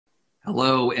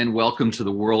Hello and welcome to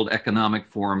the World Economic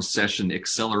Forum session,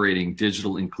 Accelerating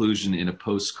Digital Inclusion in a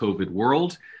Post-COVID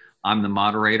World. I'm the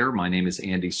moderator. My name is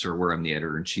Andy Serwer. I'm the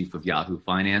editor-in-chief of Yahoo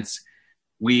Finance.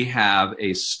 We have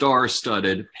a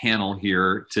star-studded panel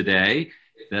here today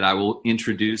that I will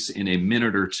introduce in a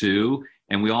minute or two.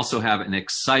 And we also have an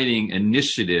exciting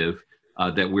initiative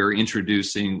that we're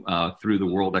introducing through the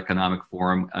World Economic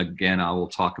Forum. Again, I will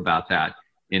talk about that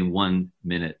in 1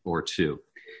 minute or two.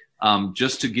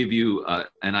 Just to give you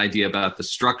an idea about the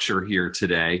structure here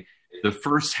today, the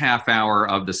first half hour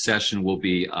of the session will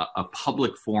be a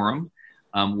public forum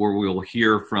where we'll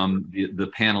hear from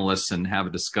the panelists and have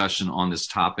a discussion on this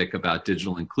topic about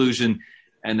digital inclusion.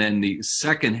 And then the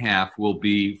second half will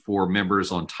be for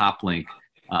members on TopLink,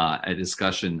 a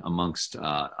discussion amongst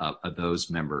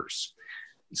those members.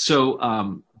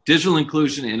 So digital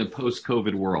inclusion in a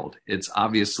post-COVID world, it's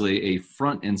obviously a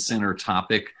front and center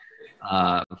topic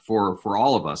for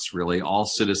all of us, really, all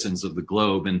citizens of the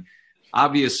globe. And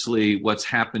obviously what's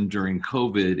happened during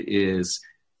COVID is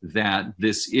that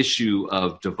this issue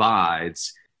of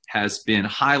divides has been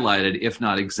highlighted, if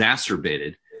not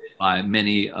exacerbated, by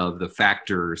many of the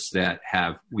factors that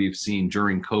we've seen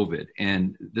during COVID.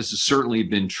 And this has certainly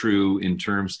been true in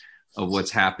terms of what's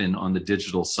happened on the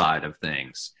digital side of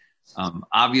things.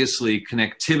 Obviously,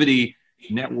 connectivity,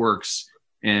 networks,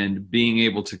 and being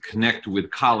able to connect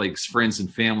with colleagues, friends,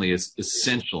 and family is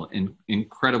essential and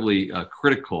incredibly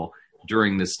critical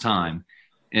during this time.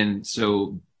 And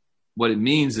so what it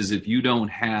means is if you don't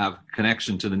have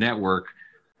connection to the network,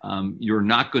 you're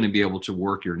not going to be able to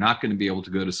work, you're not going to be able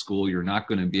to go to school, you're not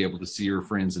going to be able to see your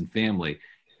friends and family.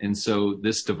 And so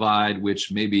this divide,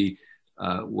 which maybe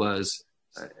was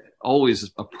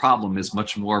always a problem, is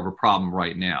much more of a problem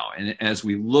right now. And as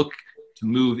we look to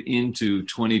move into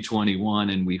 2021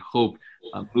 and we hope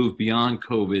move beyond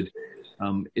COVID,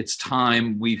 it's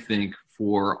time, we think,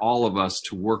 for all of us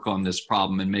to work on this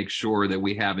problem and make sure that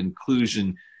we have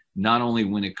inclusion, not only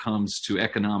when it comes to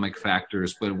economic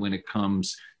factors, but when it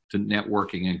comes to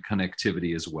networking and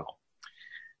connectivity as well.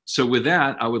 So with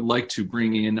that, I would like to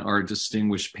bring in our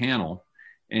distinguished panel.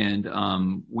 And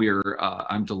I'm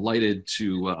delighted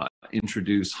to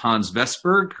introduce Hans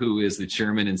Vestberg, who is the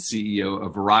chairman and CEO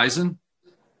of Verizon.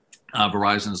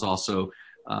 Verizon is also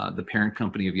the parent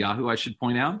company of Yahoo, I should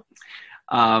point out.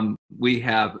 We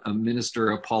have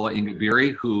Minister Paula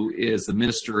Ingabire, who is the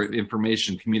Minister of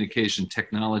Information Communication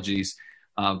Technologies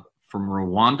from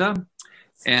Rwanda.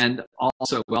 And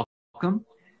also, welcome.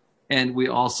 And we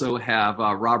also have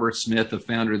Robert Smith, the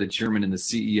founder, the chairman, and the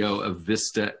CEO of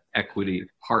Vista Equity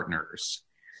Partners.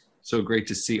 So great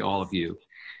to see all of you.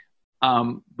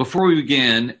 Before we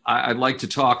begin, I'd like to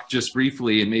talk just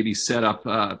briefly and maybe set up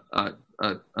a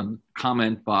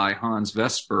comment by Hans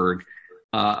Vestberg,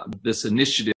 this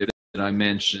initiative that I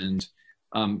mentioned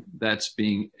that's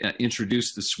being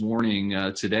introduced this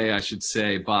morning, today, I should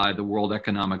say, by the World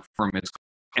Economic Forum. It's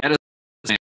called EDISON,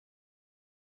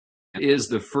 is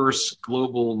the first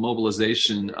global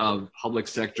mobilization of public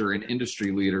sector and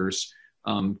industry leaders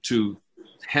to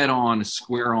head on,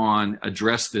 square on,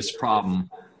 address this problem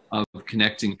of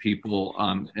connecting people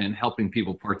and helping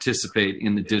people participate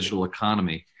in the digital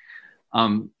economy.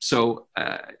 So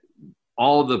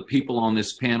all the people on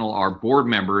this panel are board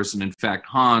members. And in fact,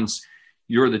 Hans,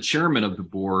 you're the chairman of the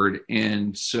board.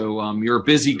 And so you're a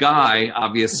busy guy,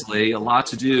 obviously, a lot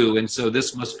to do. And so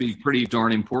this must be pretty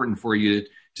darn important for you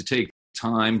to take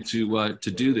time to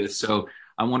do this. So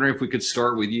I wonder if we could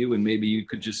start with you and maybe you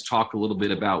could just talk a little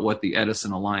bit about what the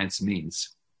EDISON Alliance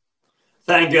means.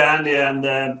 Thank you, Andy, and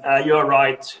you're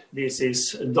right. This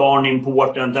is darn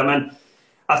important. I mean,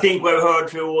 I think we've heard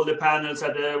through all the panels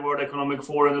at the World Economic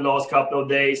Forum in the last couple of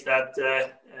days that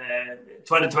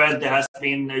 2020 has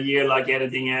been a year like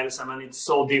anything else. I mean, it's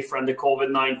so different, the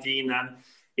COVID-19, and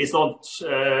it's not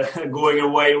going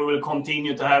away. We will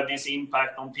continue to have this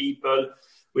impact on people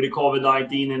with the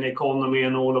COVID-19 and economy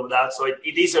and all of that. So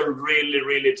it is a really,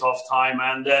 really tough time.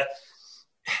 And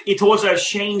it also has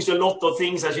changed a lot of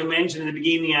things, as you mentioned in the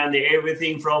beginning, and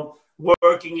everything from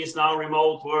working is now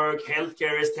remote work,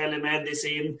 healthcare is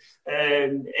telemedicine,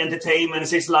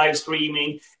 entertainment is live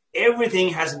streaming. Everything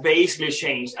has basically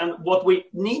changed. And what we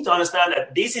need to understand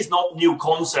that this is not new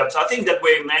concepts. I think that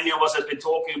many of us have been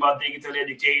talking about digital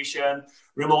education,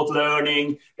 remote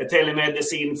learning,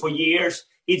 telemedicine for years.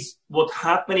 It's what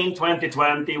happened in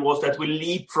 2020 was that we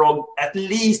leapfrogged at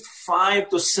least 5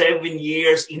 to 7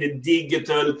 years in the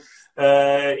digital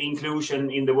inclusion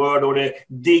in the world, or the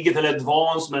digital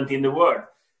advancement in the world.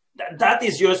 that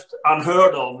is just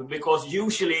unheard of, because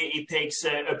usually it takes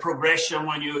a progression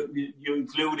when you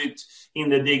include it in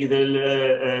the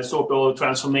digital sort of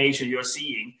transformation you're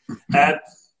seeing.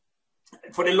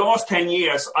 For the last 10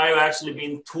 years, I've actually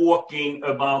been talking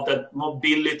about that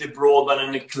mobility, broadband,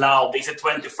 and the cloud is a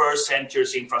 21st century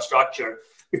infrastructure,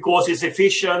 because it's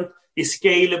efficient, it's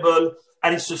scalable,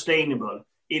 and it's sustainable.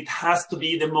 It has to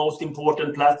be the most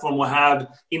important platform we have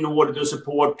in order to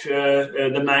support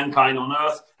the mankind on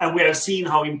Earth. And we have seen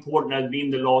how important it has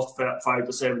been the last 5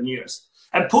 to 7 years.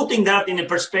 And putting that in the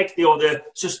perspective of the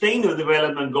sustainable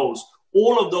development goals,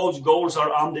 all of those goals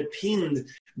are underpinned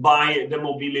by the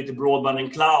mobility, broadband,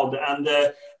 and cloud.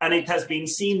 And it has been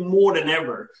seen more than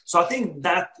ever. So I think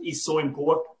that is so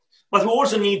important. But we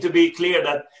also need to be clear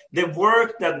that the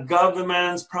work that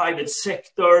governments, private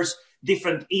sectors,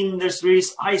 different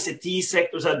industries, ICT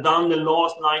sectors have done the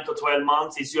last 9 to 12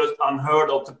 months is just unheard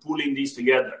of, to pulling these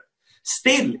together.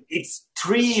 Still, it's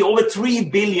over 3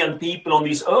 billion people on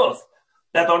this earth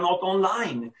that are not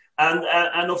online.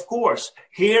 And of course,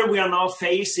 here we are now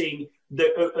facing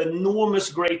the enormous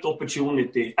great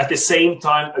opportunity, at the same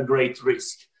time a great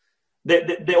risk.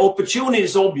 The opportunity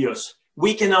is obvious.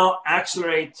 We can now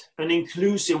accelerate an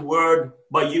inclusive world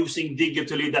by using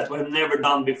digitally that we have never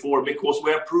done before, because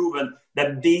we have proven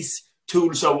that these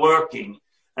tools are working.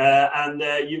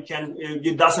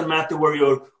 It doesn't matter where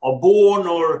you are born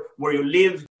or where you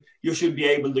live, you should be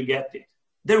able to get it.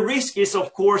 The risk is,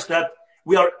 of course, that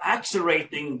we are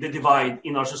accelerating the divide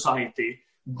in our society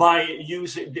by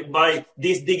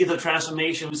this digital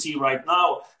transformation we see right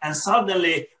now. And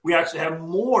suddenly we actually have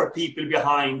more people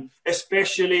behind,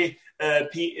 especially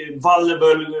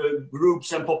vulnerable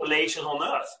groups and populations on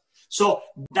Earth. So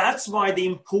that's why the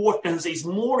importance is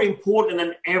more important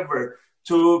than ever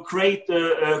to create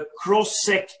a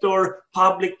cross-sector,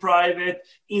 public-private,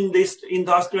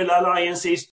 industrial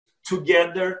alliances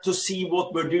together to see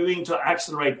what we're doing to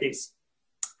accelerate this.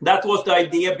 That was the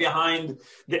idea behind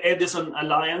the EDISON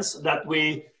Alliance that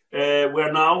we're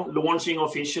now launching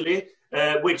officially,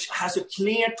 which has a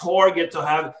clear target to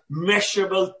have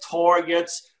measurable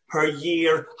targets per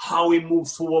year, how we move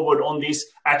forward on this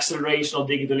acceleration of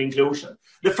digital inclusion.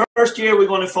 The first year, we're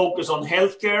going to focus on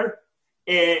healthcare,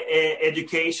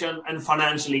 education, and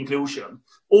financial inclusion.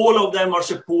 All of them are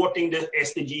supporting the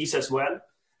SDGs as well.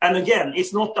 And again,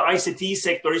 it's not the ICT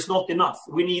sector, it's not enough.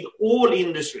 We need all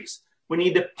industries. We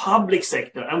need the public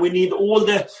sector, and we need all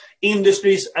the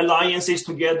industries, alliances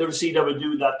together to see that we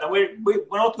do that. And we're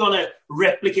not going to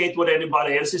replicate what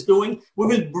anybody else is doing. We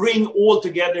will bring all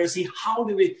together and see how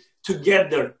do we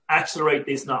together accelerate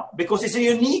this now. Because it's a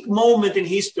unique moment in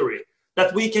history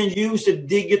that we can use the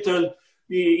digital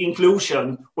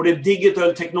inclusion or the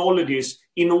digital technologies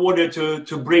in order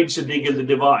to bridge the digital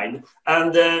divide.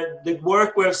 And the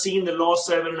work we have seen the last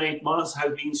 7 or 8 months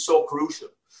has been so crucial.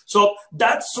 So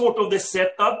that's sort of the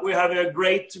setup. We have a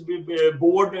great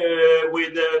board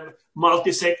with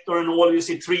multi-sector, and all. You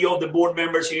see 3 of the board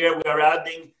members here. We are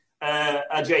adding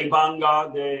Ajay Banga,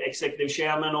 the executive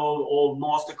chairman of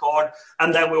MasterCard.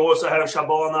 And then we also have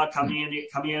Shabana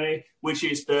Kamiri, which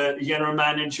is the general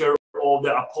manager of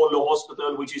the Apollo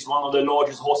Hospital, which is one of the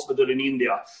largest hospitals in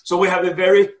India. So we have a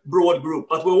very broad group,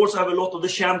 but we also have a lot of the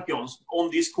champions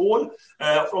on this call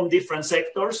from different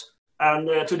sectors.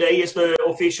 And today is the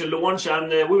official launch,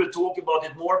 and we will talk about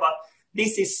it more. But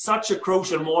this is such a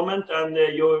crucial moment, and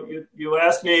you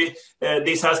asked me,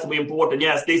 this has to be important.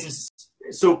 Yes, this is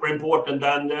super important,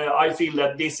 and I feel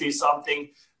that this is something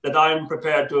that I'm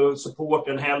prepared to support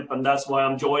and help, and that's why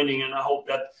I'm joining. And I hope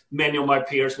that many of my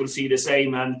peers will see the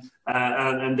same and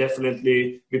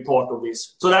definitely be part of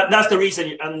this. So that's the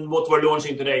reason and what we're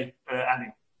launching today,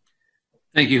 Annie.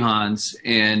 Thank you, Hans.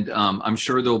 And I'm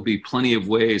sure there'll be plenty of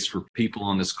ways for people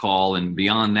on this call and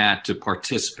beyond that to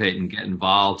participate and get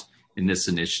involved in this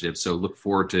initiative. So look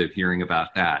forward to hearing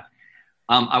about that.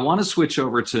 I want to switch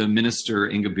over to Minister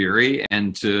Ingabire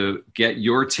and to get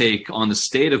your take on the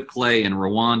state of play in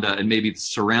Rwanda and maybe the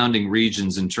surrounding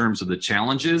regions in terms of the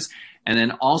challenges, and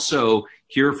then also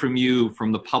hear from you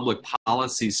from the public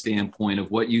policy standpoint of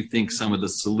what you think some of the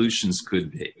solutions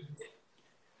could be.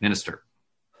 Minister.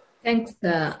 Thanks,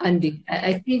 Andy.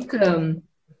 I think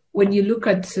when you look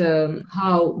at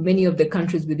how many of the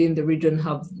countries within the region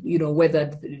have,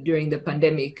 weathered during the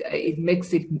pandemic, it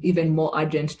makes it even more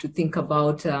urgent to think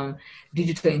about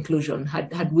digital inclusion.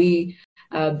 Had we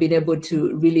been able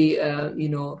to really,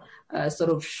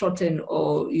 sort of shorten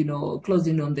or,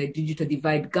 closing on the digital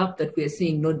divide gap that we're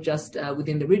seeing, not just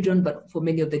within the region, but for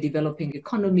many of the developing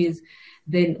economies,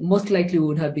 then most likely we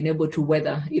would have been able to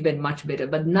weather even much better.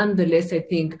 But nonetheless, I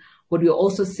think what we're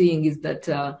also seeing is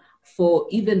that for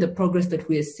even the progress that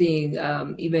we are seeing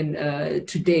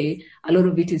today, a lot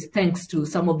of it is thanks to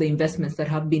some of the investments that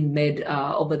have been made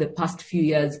over the past few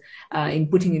years in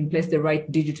putting in place the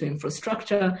right digital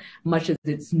infrastructure, much as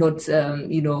it's not,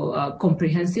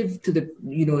 comprehensive to the,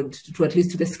 to at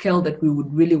least to the scale that we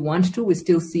would really want to. We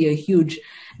still see a huge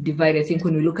divide. I think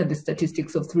when we look at the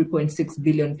statistics of 3.6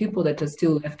 billion people that are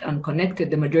still left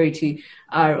unconnected, the majority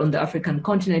are on the African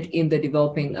continent in the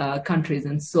developing countries.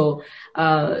 And so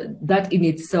that in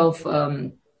itself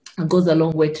goes a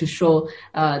long way to show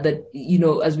that,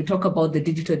 as we talk about the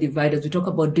digital divide, as we talk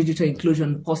about digital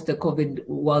inclusion post the COVID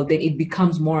world, then it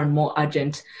becomes more and more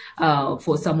urgent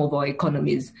for some of our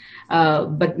economies.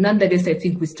 But nonetheless, I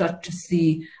think we start to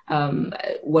see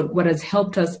what has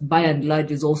helped us by and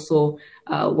large is also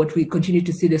what we continue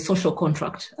to see, the social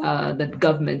contract that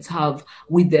governments have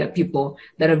with their people,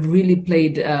 that have really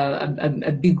played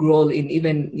a big role in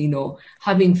even,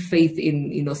 having faith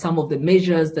in, some of the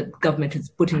measures that government is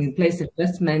putting in place,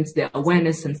 investments, the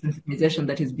awareness and sensitization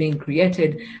that is being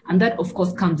created. And that, of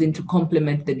course, comes in to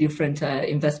complement the different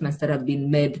investments that have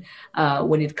been made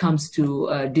when it comes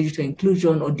to digital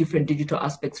inclusion or different digital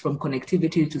aspects, from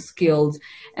connectivity to skills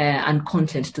and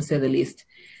content, to say the least.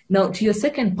 Now, to your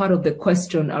second part of the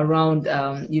question around,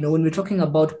 when we're talking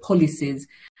about policies,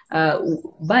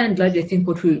 by and large, I think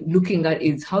what we're looking at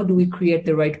is how do we create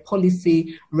the right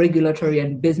policy, regulatory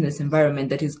and business environment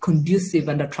that is conducive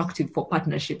and attractive for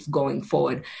partnerships going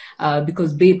forward.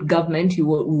 Because be it government, you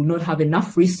will not have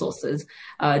enough resources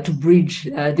to bridge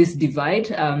this divide,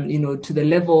 to the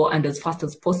level and as fast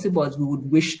as possible as we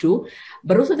would wish to.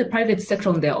 But also the private sector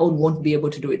on their own won't be able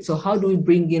to do it. So how do we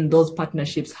bring in those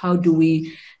partnerships? How do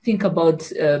we think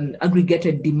about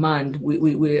aggregated demand?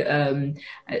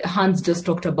 Hans just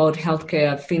talked about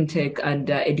healthcare, fintech, and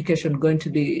education going to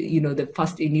be, the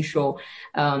first initial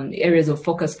areas of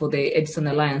focus for the EDISON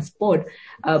Alliance board.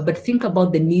 But think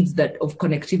about the needs of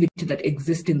connectivity that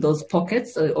exist in those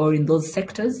pockets or in those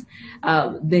sectors.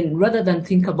 Then rather than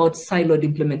think about siloed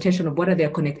implementation of what are their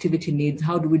connectivity needs,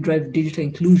 how do we drive digital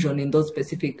inclusion in those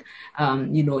specific,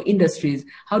 industries?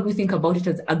 How do we think about it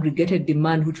as aggregated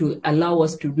demand, which will allow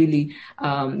us to really,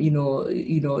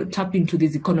 tap into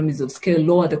these economies of scale,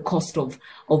 lower the cost of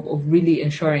really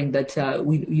ensuring that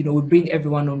we bring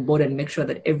everyone on board and make sure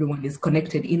that everyone is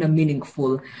connected in a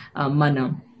meaningful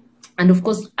manner. And of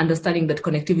course, understanding that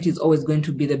connectivity is always going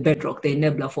to be the bedrock, the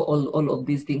enabler for all of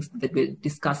these things that we're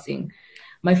discussing.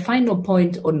 My final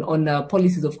point on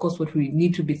policies, of course, what we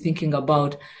need to be thinking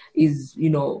about is,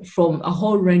 from a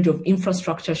whole range of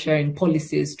infrastructure sharing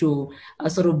policies to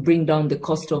sort of bring down the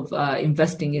cost of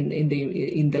investing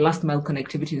in the last mile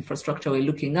connectivity infrastructure we're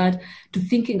looking at, to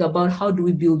thinking about how do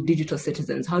we build digital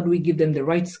citizens? How do we give them the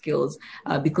right skills?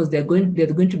 Because they're going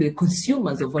to be the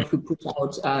consumers of what we put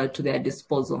out to their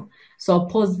disposal. So I'll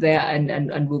pause there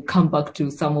and we'll come back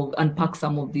to unpack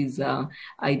some of these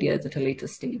ideas at a later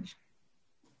stage.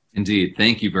 Indeed.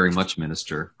 Thank you very much,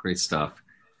 Minister. Great stuff.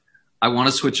 I want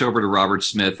to switch over to Robert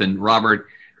Smith. And Robert,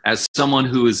 as someone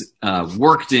who has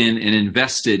worked in and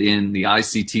invested in the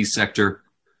ICT sector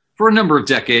for a number of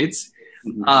decades,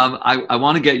 I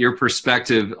want to get your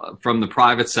perspective from the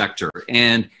private sector.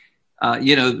 And,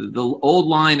 the old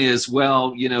line is,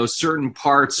 well, certain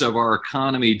parts of our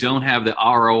economy don't have the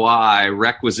ROI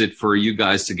requisite for you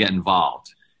guys to get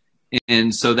involved.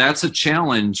 And so that's a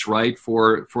challenge, right,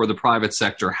 for the private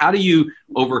sector. How do you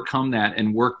overcome that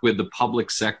and work with the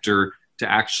public sector to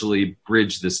actually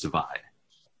bridge this divide?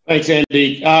 Thanks,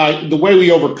 Andy. The way we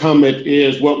overcome it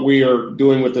is what we are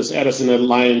doing with this EDISON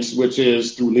Alliance, which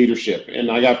is through leadership.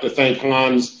 And I have to thank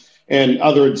Hans and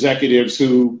other executives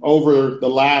who, over the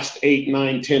last 8,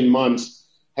 9, 10 months,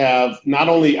 have not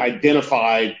only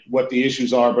identified what the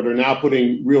issues are, but are now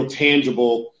putting real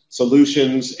tangible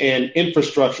solutions and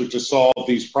infrastructure to solve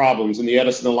these problems. And the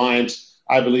EDISON Alliance,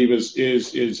 I believe,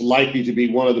 is likely to be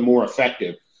one of the more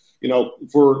effective.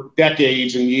 For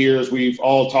decades and years, we've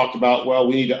all talked about, well,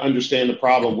 we need to understand the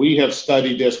problem. We have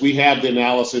studied this. We have the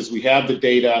analysis. We have the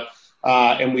data,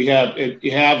 and we have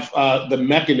the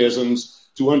mechanisms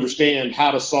to understand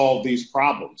how to solve these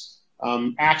problems.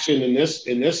 Action in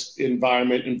this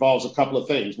environment involves a couple of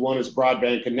things. One is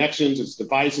broadband connections, it's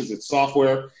devices, it's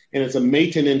software, and it's a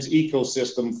maintenance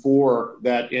ecosystem for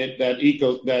that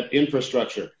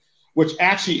infrastructure, which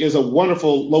actually is a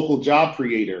wonderful local job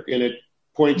creator. And it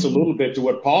points a little bit to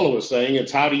what Paula was saying.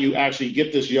 It's how do you actually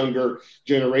get this younger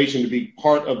generation to be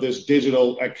part of this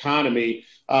digital economy?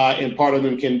 And part of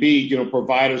them can be,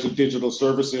 providers of digital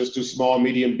services to small,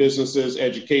 medium businesses,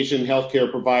 education,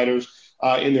 healthcare providers,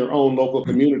 in their own local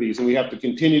communities. And we have to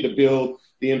continue to build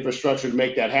the infrastructure to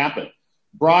make that happen.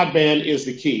 broadband is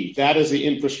the key. That is the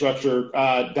infrastructure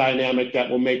dynamic that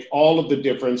will make all of the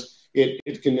difference.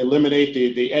 It can eliminate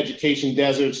the education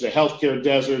deserts, the healthcare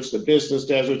deserts, the business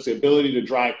deserts, the ability to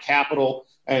drive capital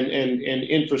and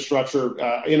infrastructure,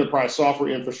 enterprise software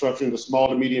infrastructure into small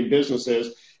to medium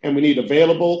businesses. And we need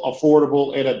available,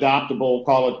 affordable, and adoptable,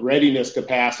 call it readiness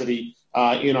capacity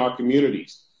in our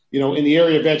communities. In the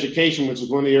area of education, which is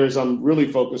one of the areas I'm really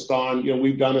focused on,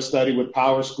 we've done a study with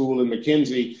Power School and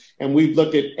McKinsey, and we've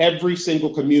looked at every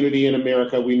single community in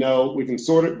America. We know we can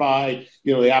sort it by,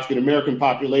 the African-American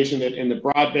population and the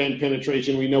broadband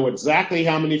penetration. We know exactly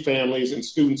how many families and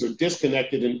students are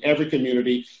disconnected in every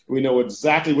community. We know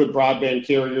exactly what broadband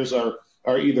carriers are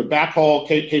either backhaul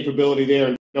capability there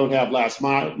and don't have last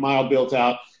mile built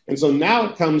out. And so now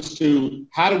it comes to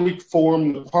how do we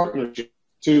form the partnership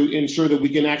to ensure that we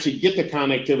can actually get the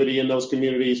connectivity in those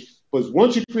communities. Because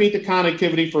once you create the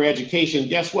connectivity for education,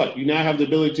 guess what? You now have the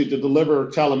ability to deliver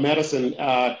telemedicine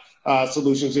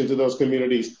solutions into those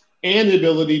communities and the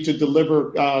ability to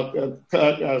deliver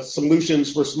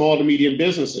solutions for small to medium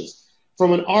businesses.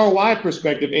 From an ROI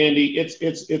perspective, Andy,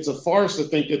 it's a farce to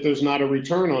think that there's not a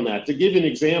return on that. To give you an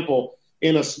example,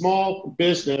 in a small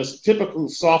business, typical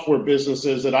software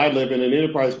businesses that I live in, an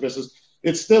enterprise business,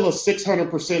 it's still a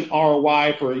 600%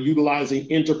 ROI for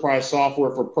utilizing enterprise software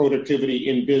for productivity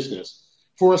in business.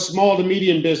 For a small to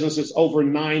medium business, it's over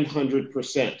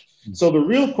 900%. So the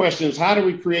real question is, how do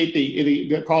we create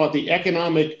the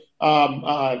economic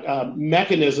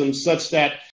mechanisms such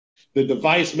that the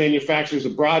device manufacturers, the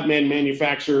broadband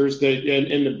manufacturers,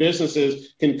 and the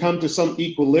businesses can come to some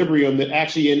equilibrium that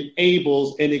actually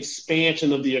enables an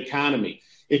expansion of the economy?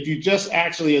 If you just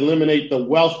actually eliminate the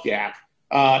wealth gap,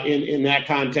 in that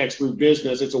context through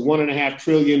business, it's a $1.5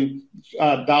 trillion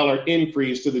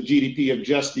increase to the GDP of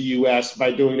just the U.S.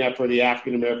 by doing that for the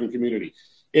African-American community.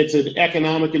 It's an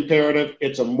economic imperative,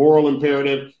 it's a moral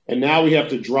imperative, and now we have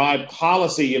to drive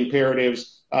policy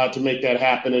imperatives to make that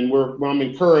happen. And I'm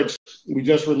encouraged. We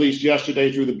just released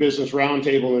yesterday through the Business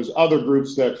Roundtable, and there's other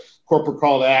groups, that corporate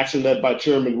call to action led by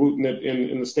Chairman Wooten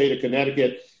in the state of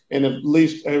Connecticut, and at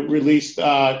least released to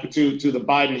the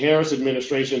Biden-Harris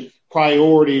administration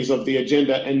priorities of the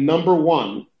agenda. And number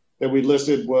one that we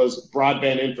listed was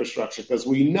broadband infrastructure, because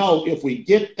we know if we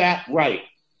get that right,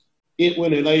 it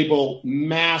would enable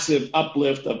massive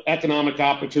uplift of economic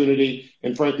opportunity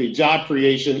and, frankly, job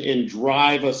creation, and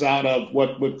drive us out of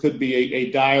what could be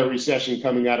a dire recession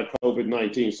coming out of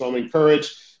COVID-19. So I'm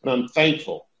encouraged, and I'm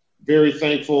thankful, very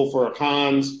thankful for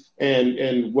Hans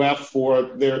and WEF for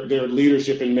their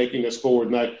leadership in making this forward.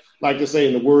 And I'd like to say,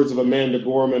 in the words of Amanda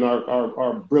Gorman,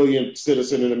 our brilliant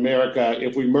citizen in America,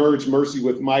 if we merge mercy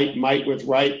with might, might with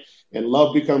right, and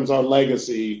love becomes our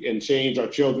legacy, and change our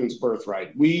children's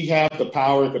birthright. We have the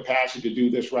power and capacity to do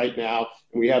this right now,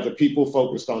 and we have the people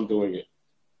focused on doing it.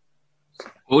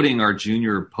 Quoting our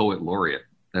junior poet laureate,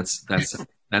 that's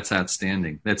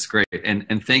outstanding. That's great,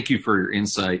 and thank you for your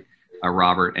insight,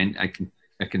 Robert. And I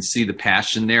can see the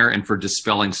passion there, and for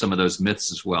dispelling some of those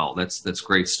myths as well. That's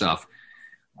great stuff.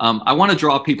 I want to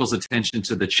draw people's attention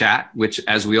to the chat, which,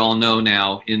 as we all know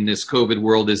now in this COVID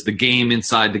world, is the game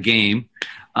inside the game.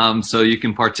 So you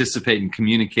can participate and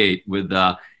communicate with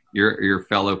your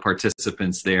fellow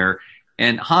participants there.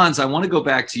 And Hans, I want to go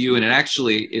back to you, and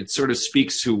it sort of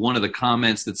speaks to one of the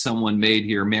comments that someone made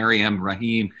here. Mariam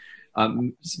Rahim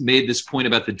made this point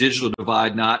about the digital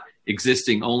divide not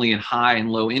existing only in high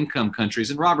and low income countries,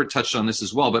 and Robert touched on this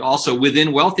as well, but also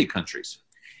within wealthy countries.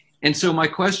 And so my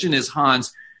question is,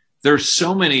 Hans, there's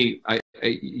so many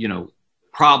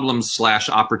problems /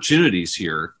 opportunities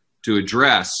here to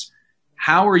address.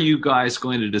 How are you guys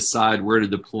going to decide where to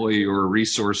deploy your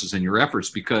resources and your efforts?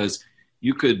 Because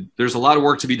there's a lot of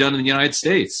work to be done in the United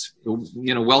States,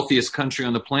 wealthiest country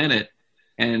on the planet,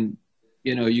 and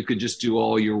you could just do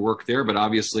all your work there, but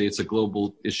obviously it's a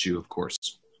global issue, of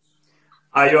course.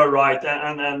 You're right,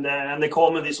 and the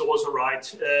comment is also right.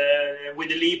 With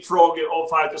the leapfrog of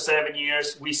 5 to 7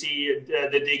 years, we see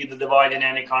the digital divide in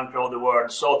any country of the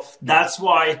world. So that's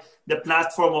why the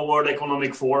platform of World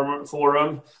Economic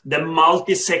Forum, the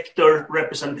multi-sector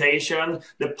representation,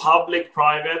 the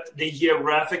public-private, the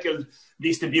geographical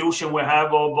distribution we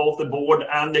have of both the board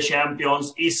and the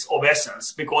champions is of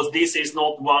essence, because this is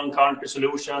not one country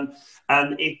solution,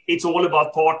 and it's all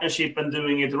about partnership and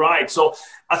doing it right. So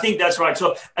I think that's right.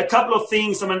 So a couple of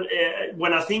things,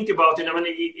 when I think about it,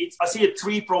 I see a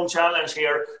three-pronged challenge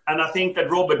here, and I think that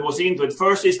Robert was into it.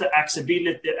 First is the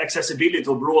accessibility of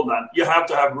broadband. You have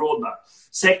to have broadband.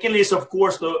 Secondly is, of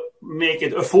course, to make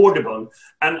it affordable.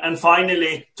 And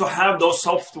finally, to have those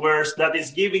softwares that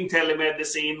is giving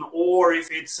telemedicine, or if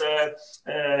it's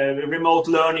remote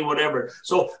learning, whatever.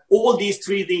 So all these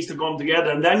three things to come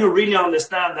together. And then you really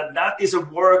understand that that is a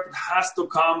work that has to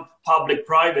come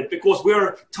public-private, because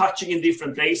we're touching in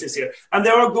different places here. And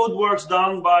there are good works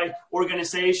done by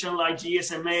organizations like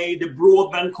GSMA, the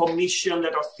Broadband Commission,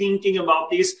 that are thinking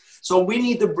about this. So we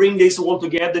need to bring this all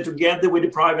together with the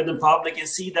private and public, and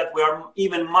see that we are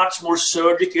even much more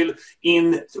surgical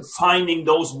in finding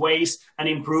those ways and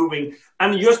improving.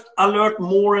 And just alert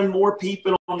more and more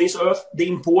people on this earth the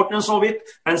importance of it,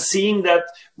 and seeing that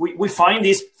we find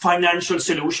these financial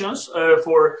solutions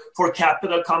for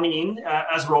capital coming in,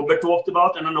 as Robert talked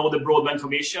about, and I know the Broadband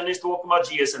Commission is talking about,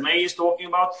 GSMA is talking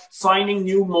about, finding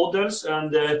new models,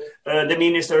 and the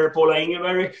Minister Paula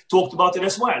Ingeberg talked about it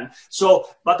as well. So,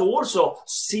 but also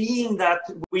seeing that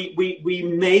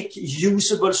we make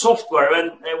usable software,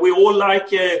 and we all like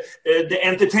the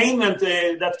entertainment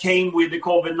that came with the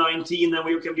COVID-19, and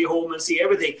we can be home and see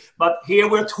everything. But here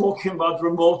we're talking about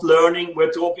remote learning,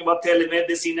 we're talking about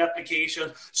telemedicine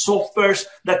applications, softwares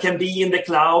that can be in the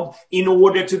cloud in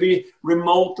order to be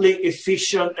remotely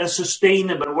efficient and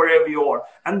sustainable wherever you are.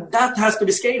 And that has to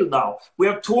be scaled now. We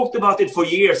have talked about it for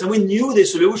years, and we knew the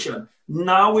solution.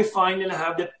 Now we finally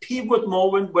have the pivot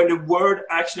moment where the world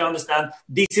actually understands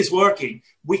this is working.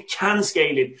 We can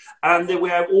scale it. And we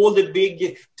have all the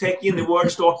big tech in the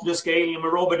world starting to scale. And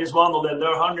Robert is one of them. There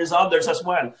are hundreds of others as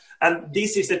well. And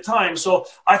this is the time. So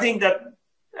I think that,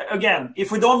 again, if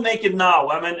we don't make it now,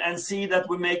 and see that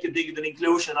we make a digital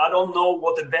inclusion, I don't know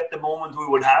what a better moment we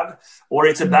would have, or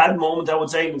it's a bad moment, I would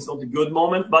say. It's not a good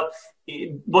moment, but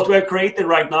what we have created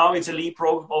right now, it's a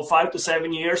leapfrog of 5 to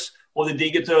 7 years of the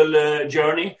digital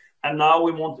journey. And now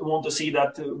we want to see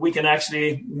that we can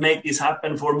actually make this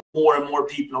happen for more and more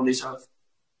people on this earth.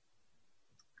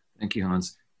 Thank you,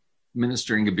 Hans.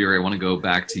 Minister Ingeberg, I want to go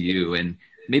back to you and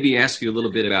maybe ask you a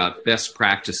little bit about best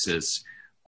practices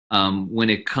when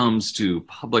it comes to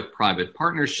public-private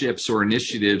partnerships or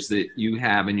initiatives that you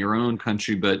have in your own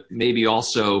country, but maybe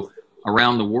also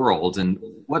around the world. And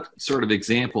what sort of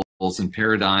examples and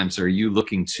paradigms are you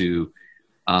looking to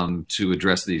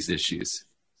address these issues?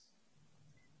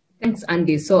 Thanks,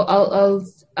 Andy. So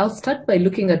I'll start by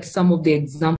looking at some of the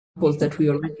examples that we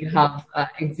already have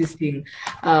existing.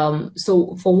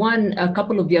 So for one, a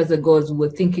couple of years ago, as we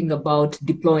were thinking about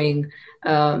deploying,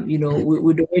 we'd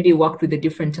already worked with the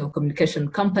different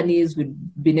telecommunication companies. We'd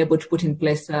been able to put in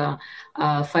place a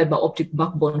fiber optic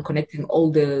backbone connecting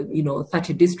all the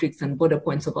 30 districts and border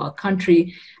points of our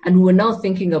country. And we're now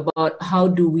thinking about how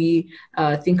do we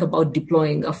think about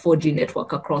deploying a 4G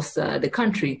network across the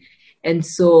country. And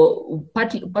so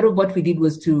part of what we did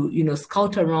was to,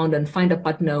 scout around and find a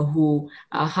partner who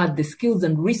had the skills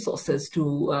and resources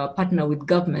to partner with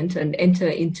government and enter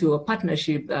into a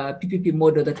partnership PPP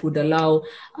model that would allow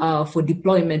for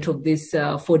deployment of this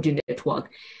 4G network.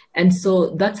 And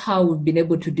so that's how we've been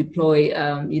able to deploy,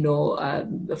 a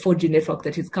 4G network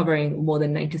that is covering more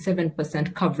than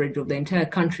 97% coverage of the entire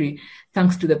country,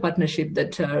 thanks to the partnership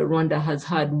that Rwanda has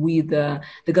had with the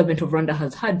government of Rwanda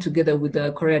has had together with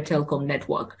the Korea Telecom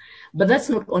network. But that's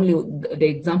not only the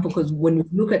example, because when we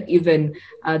look at even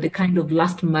the kind of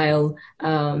last mile,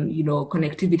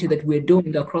 connectivity that we're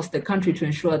doing across the country to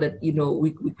ensure that,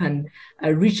 we can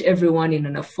reach everyone in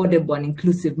an affordable and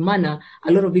inclusive manner,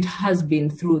 a lot of it has been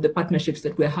through the partnerships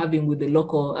that we're having with the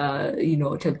local,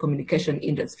 telecommunication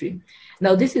industry.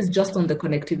 Now, this is just on the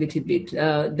connectivity bit.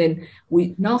 Then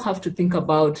we now have to think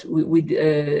about, with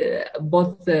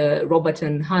both Robert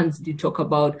and Hans did talk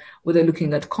about whether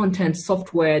looking at content,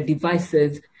 software,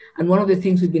 devices. And one of the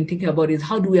things we've been thinking about is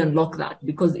how do we unlock that?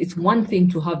 Because it's one thing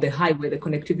to have the highway, the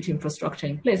connectivity infrastructure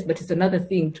in place, but it's another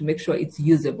thing to make sure it's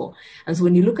usable. And so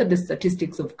when you look at the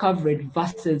statistics of coverage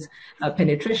versus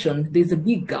penetration, there's a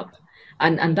big gap.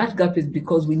 And that gap is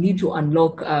because we need to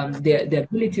unlock the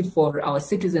ability for our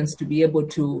citizens to be able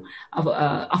to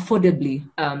affordably,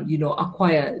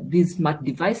 acquire these smart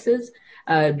devices,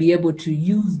 be able to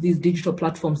use these digital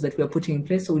platforms that we're putting in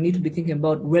place. So we need to be thinking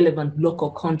about relevant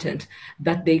local content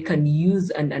that they can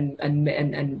use and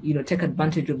take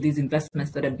advantage of these investments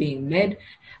that are being made.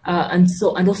 And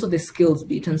also the skills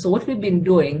bit. And so what we've been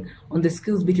doing on the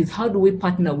skills bit is how do we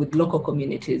partner with local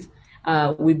communities?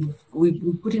 We've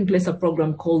put in place a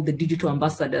program called the Digital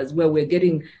Ambassadors, where we're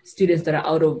getting students that are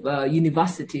out of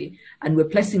university and we're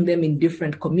placing them in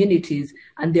different communities.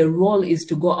 And their role is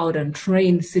to go out and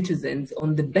train citizens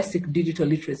on the basic digital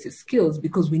literacy skills,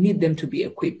 because we need them to be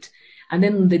equipped. And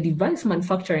then the device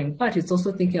manufacturing part is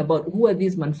also thinking about who are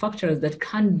these manufacturers that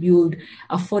can build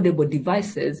affordable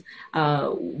devices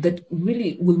that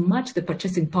really will match the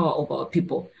purchasing power of our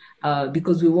people.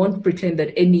 Because we won't pretend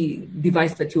that any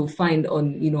device that you'll find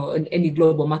on, on any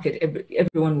global market,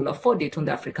 everyone will afford it on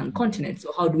the African continent.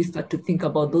 So how do we start to think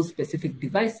about those specific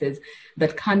devices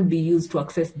that can be used to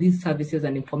access these services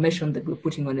and information that we're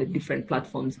putting on the different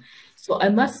platforms? So I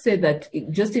must say that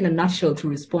just in a nutshell, to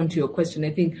respond to your question, I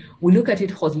think we look at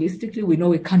it holistically. We know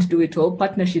we can't do it all.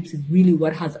 Partnerships is really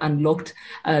what has unlocked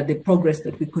the progress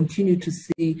that we continue to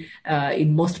see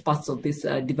in most parts of this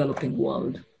developing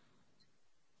world.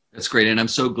 That's great. And I'm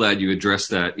so glad you addressed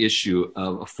that issue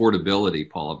of affordability,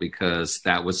 Paula, because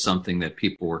that was something that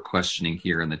people were questioning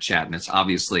here in the chat. And it's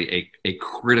obviously a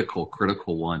critical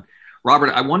one.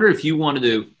 Robert, I wonder if you wanted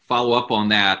to follow up on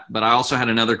that, but I also had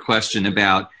another question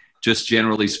about, just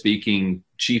generally speaking,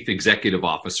 chief executive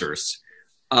officers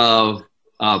of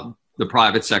the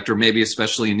private sector, maybe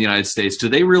especially in the United States. Do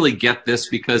they really get this?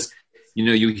 Because,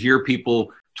 you hear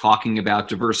people talking about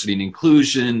diversity and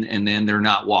inclusion, and then they're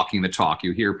not walking the talk.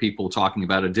 You hear people talking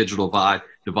about a digital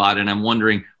divide, and I'm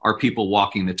wondering, are people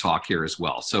walking the talk here as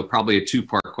well? So probably a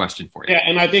two-part question for you. Yeah,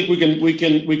 and I think we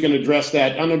can address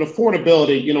that. On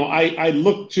affordability, I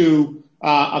look to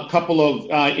a couple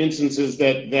of instances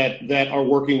that are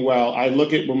working well. I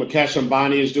look at what Mukesh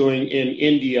Ambani is doing in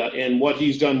India and what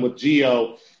he's done with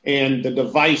Jio and the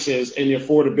devices and the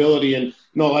affordability. And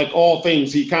like all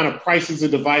things, he kind of prices the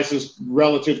devices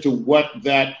relative to what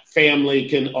that family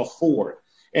can afford,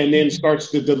 and then starts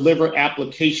to deliver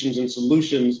applications and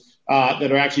solutions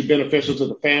that are actually beneficial to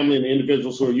the family and the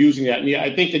individuals who are using that. And yeah,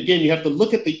 I think, again, you have to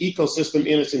look at the ecosystem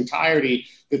in its entirety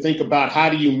to think about how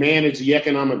do you manage the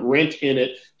economic rent in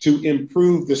it to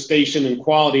improve the station and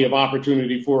quality of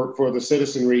opportunity for the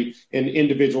citizenry in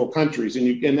individual countries.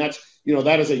 And that's,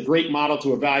 that is a great model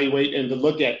to evaluate and to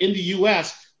look at. In the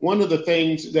U.S., one of the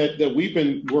things that we've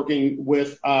been working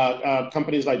with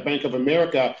companies like Bank of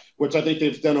America, which I think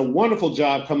they've done a wonderful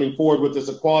job coming forward with, this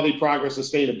Equality Progress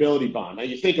Sustainability Bond. Now,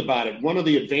 you think about it, one of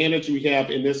the advantages we have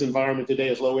in this environment today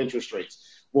is low interest rates.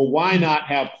 Well, why not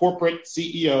have corporate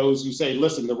CEOs who say,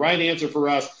 listen, the right answer for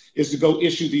us is to go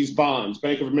issue these bonds.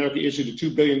 Bank of America issued a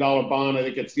 $2 billion bond. I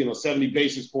think it's 70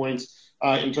 basis points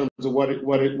in terms of what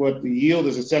the yield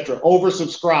is, et cetera,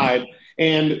 oversubscribed.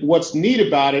 And what's neat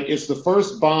about it is the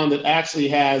first bond that actually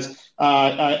has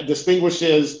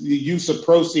distinguishes the use of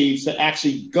proceeds to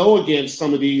actually go against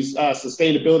some of these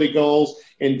sustainability goals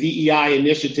and DEI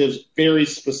initiatives very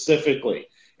specifically.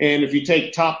 And if you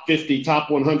take top 50, top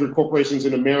 100 corporations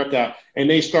in America, and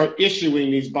they start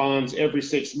issuing these bonds every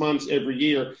 6 months, every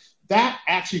year, that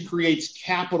actually creates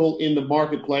capital in the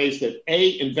marketplace that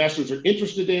A, investors are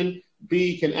interested in,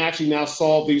 B, can actually now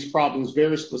solve these problems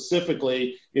very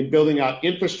specifically in building out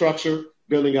infrastructure,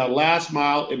 building out last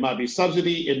mile. It might be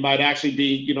subsidy. It might actually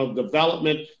be,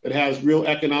 development that has real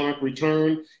economic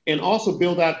return, and also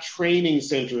build out training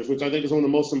centers, which I think is one of the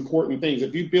most important things.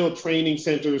 If you build training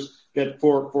centers that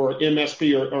for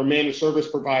MSP or managed service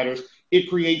providers, it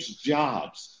creates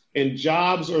jobs. And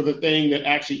jobs are the thing that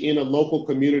actually in a local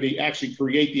community actually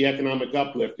create the economic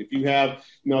uplift. If you have,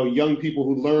 young people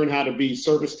who learn how to be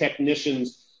service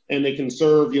technicians and they can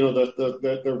serve,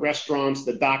 the restaurants,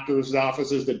 the doctor's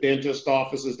offices, the dentist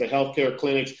offices, the healthcare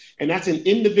clinics, and that's an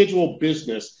individual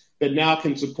business that now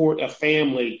can support a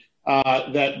family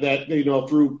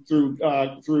through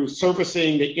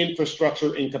servicing the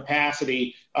infrastructure and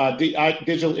capacity,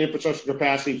 digital infrastructure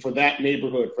capacity for that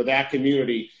neighborhood, for that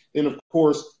community, then of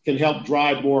course can help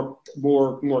drive more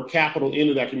capital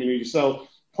into that community. So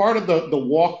part of the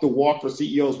walk for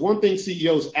CEOs, one thing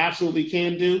CEOs absolutely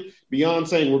can do beyond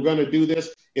saying we're going to do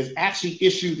this is actually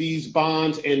issue these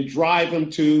bonds and drive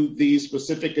them to these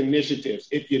specific initiatives.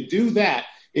 If you do that,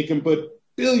 it can put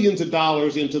billions of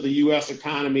dollars into the U.S.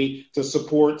 economy to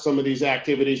support some of these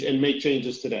activities and make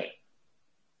changes today.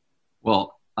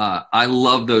 Well, I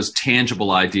love those tangible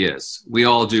ideas. We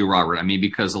all do, Robert. I mean,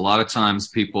 because a lot of times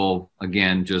people,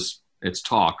 again, it's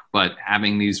talk, but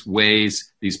having these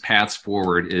ways, these paths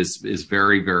forward is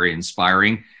very, very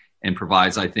inspiring and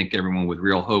provides, I think, everyone with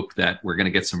real hope that we're going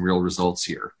to get some real results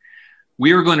here.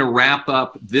 We are going to wrap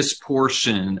up this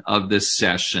portion of this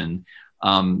session.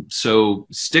 So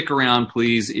stick around,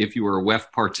 please, if you are a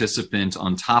WEF participant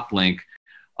on TopLink.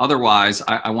 Otherwise,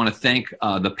 I want to thank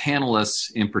the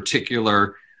panelists, in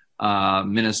particular,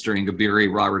 Minister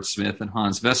Ingabire, Robert Smith, and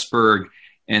Hans Vestberg,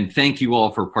 and thank you all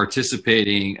for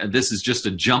participating. This is just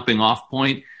a jumping off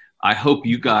point. I hope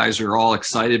you guys are all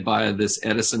excited by this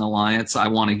EDISON Alliance. I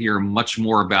want to hear much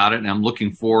more about it, and I'm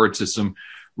looking forward to some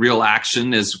real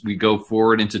action as we go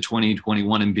forward into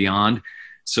 2021 and beyond.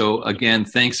 So again,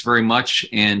 thanks very much.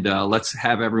 And let's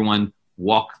have everyone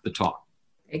walk the talk.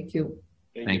 Thank you.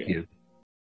 Thank you.